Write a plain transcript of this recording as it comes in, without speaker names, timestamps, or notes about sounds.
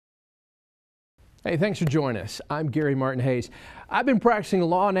Hey, thanks for joining us. I'm Gary Martin Hayes. I've been practicing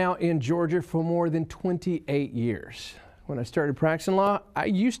law now in Georgia for more than 28 years. When I started practicing law, I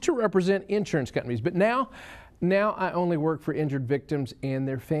used to represent insurance companies, but now I only work for injured victims and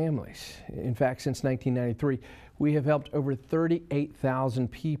their families. In fact, since 1993, we have helped over 38,000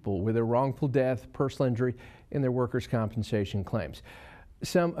 people with a wrongful death, personal injury, and their workers' compensation claims.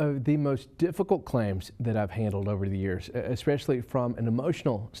 Some of the most difficult claims that I've handled over the years, especially from an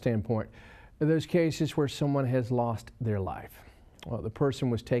emotional standpoint, are those cases where someone has lost their life. Well, the person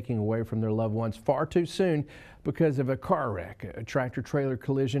was taken away from their loved ones far too soon because of a car wreck, a tractor-trailer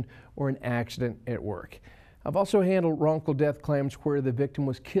collision, or an accident at work. I've also handled wrongful death claims where the victim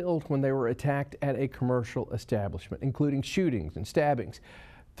was killed when they were attacked at a commercial establishment, including shootings and stabbings.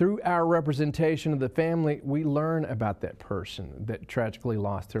 Through our representation of the family, we learn about that person that tragically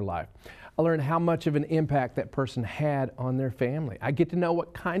lost their life. I learn how much of an impact that person had on their family. I get to know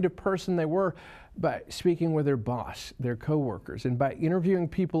what kind of person they were by speaking with their boss, their coworkers, and by interviewing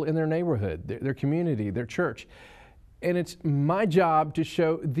people in their neighborhood, their community, their church. And it's my job to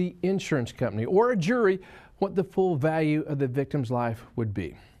show the insurance company or a jury what the full value of the victim's life would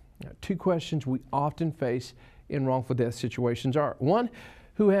be. Now, two questions we often face in wrongful death situations are: one,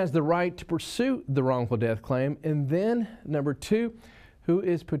 who has the right to pursue the wrongful death claim? And then number two, who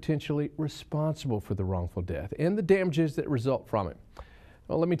is potentially responsible for the wrongful death and the damages that result from it?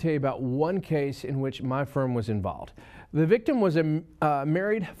 Well, let me tell you about one case in which my firm was involved. The victim was a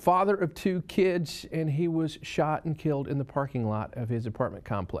married father of two kids, and he was shot and killed in the parking lot of his apartment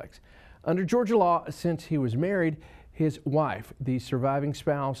complex. Under Georgia law, since he was married, his wife, the surviving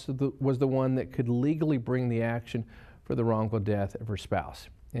spouse, was the one that could legally bring the action for the wrongful death of her spouse.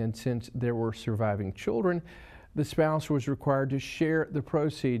 And since there were surviving children, the spouse was required to share the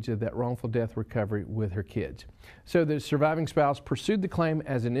proceeds of that wrongful death recovery with her kids. So the surviving spouse pursued the claim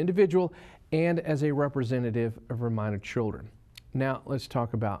as an individual and as a representative of her minor children. Now let's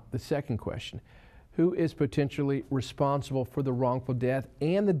talk about the second question. Who is potentially responsible for the wrongful death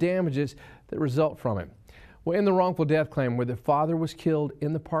and the damages that result from it? Well, in the wrongful death claim where the father was killed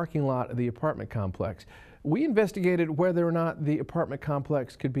in the parking lot of the apartment complex, we investigated whether or not the apartment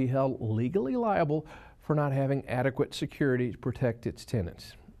complex could be held legally liable for not having adequate security to protect its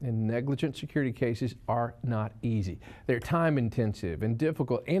tenants. And negligent security cases are not easy. They're time intensive and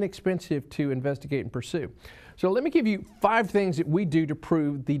difficult and expensive to investigate and pursue. So let me give you 5 things that we do to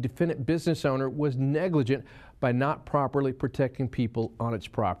prove the defendant business owner was negligent by not properly protecting people on its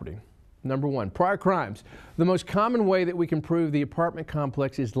property. Number 1, prior crimes. The most common way that we can prove the apartment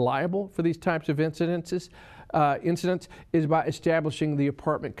complex is liable for these types of incidents is by establishing the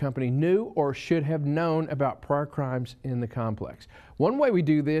apartment company knew or should have known about prior crimes in the complex. One way we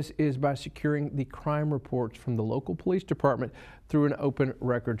do this is by securing the crime reports from the local police department through an open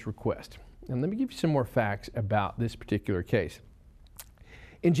records request. And let me give you some more facts about this particular case.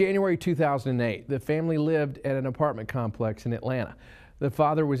 In January 2008, the family lived at an apartment complex in Atlanta. The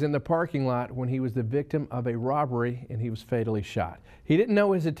father was in the parking lot when he was the victim of a robbery and he was fatally shot. He didn't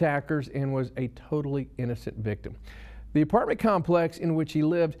know his attackers and was a totally innocent victim. The apartment complex in which he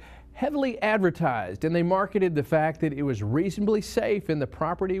lived heavily advertised, and they marketed the fact that it was reasonably safe and the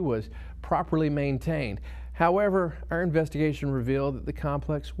property was properly maintained. However, our investigation revealed that the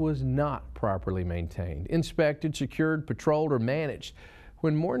complex was not properly maintained, inspected, secured, patrolled, or managed.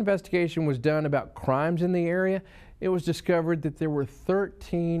 When more investigation was done about crimes in the area, it was discovered that there were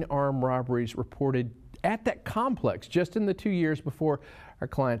 13 armed robberies reported at that complex just in the 2 years before our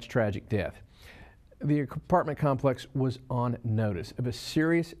client's tragic death. The apartment complex was on notice of a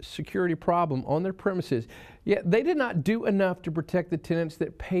serious security problem on their premises, yet they did not do enough to protect the tenants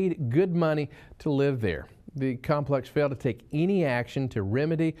that paid good money to live there. The complex failed to take any action to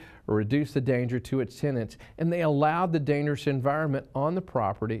remedy or reduce the danger to its tenants, and they allowed the dangerous environment on the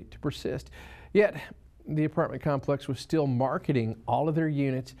property to persist. Yet, the apartment complex was still marketing all of their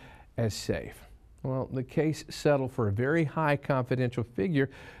units as safe. Well, the case settled for a very high confidential figure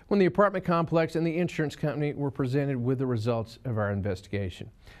when the apartment complex and the insurance company were presented with the results of our investigation.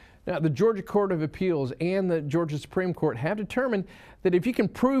 Now, the Georgia Court of Appeals and the Georgia Supreme Court have determined that if you can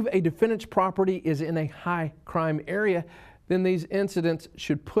prove a defendant's property is in a high crime area, then these incidents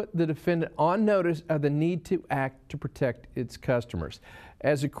should put the defendant on notice of the need to act to protect its customers.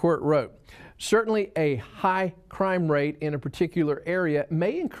 As the court wrote, certainly a high crime rate in a particular area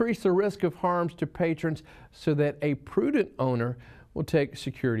may increase the risk of harms to patrons so that a prudent owner will take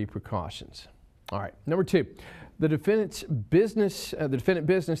security precautions. All right, number 2, the defendant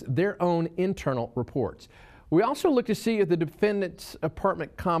business, their own internal reports. We also look to see if the defendant's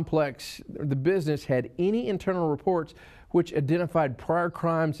apartment complex, or the business, had any internal reports which identified prior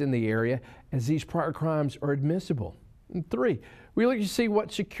crimes in the area, as these prior crimes are admissible. And 3, we look to see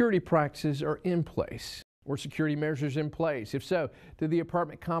what security practices are in place. Were security measures in place? If so, did the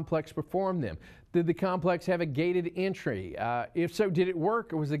apartment complex perform them? Did the complex have a gated entry? If so, did it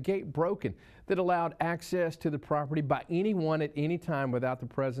work, or was the gate broken that allowed access to the property by anyone at any time without the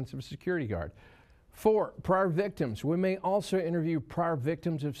presence of a security guard? 4, prior victims. We may also interview prior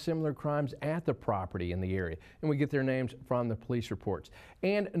victims of similar crimes at the property in the area, and we get their names from the police reports.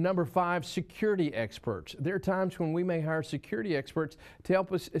 And number 5, security experts. There are times when we may hire security experts to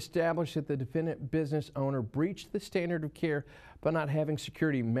help us establish that the defendant business owner breached the standard of care by not having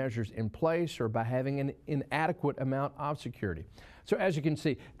security measures in place or by having an inadequate amount of security. So as you can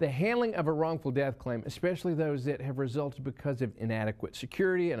see, the handling of a wrongful death claim, especially those that have resulted because of inadequate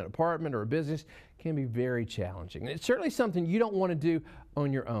security in an apartment or a business, can be very challenging. And it's certainly something you don't want to do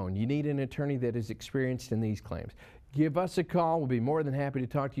on your own. You need an attorney that is experienced in these claims. Give us a call. We'll be more than happy to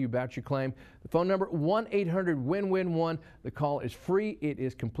talk to you about your claim. The phone number, 1-800-WIN-WIN-1. The call is free. It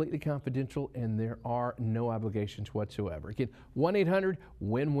is completely confidential, and there are no obligations whatsoever. Again,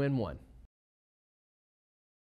 1-800-WIN-WIN-1.